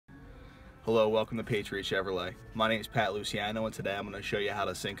Hello, welcome to Patriot Chevrolet. My name is Pat Luciano, and today I'm going to show you how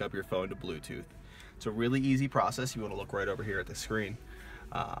to sync up your phone to Bluetooth. It's a really easy process. You want to look right over here at the screen.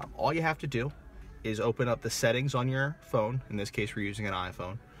 All you have to do is open up the settings on your phone. In this case, we're using an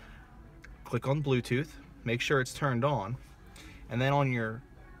iPhone. Click on Bluetooth, make sure it's turned on, and then on your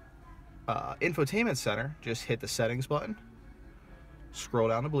infotainment center, just hit the settings button, scroll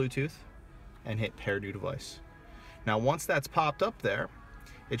down to Bluetooth, and hit pair new device. Now once that's popped up there,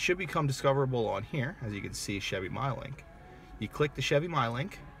 it should become discoverable on here. As you can see, Chevy MyLink. You click the Chevy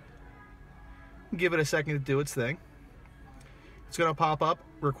MyLink, give it a second to do its thing. It's going to pop up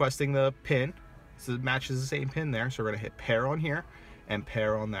requesting the pin, so it matches the same pin there. So we're going to hit pair on here and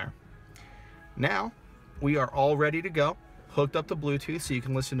pair on there. Now we are all ready to go, hooked up to Bluetooth, so you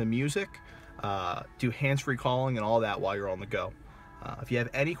can listen to music, do hands-free calling and all that while you're on the go. If you have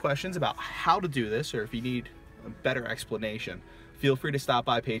any questions about how to do this, or if you need a better explanation, feel free to stop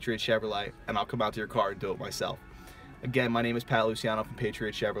by Patriot Chevrolet and I'll come out to your car and do it myself. Again, my name is Pat Luciano from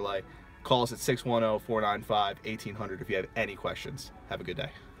Patriot Chevrolet. Call us at 610-495-1800 if you have any questions. Have a good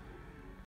day.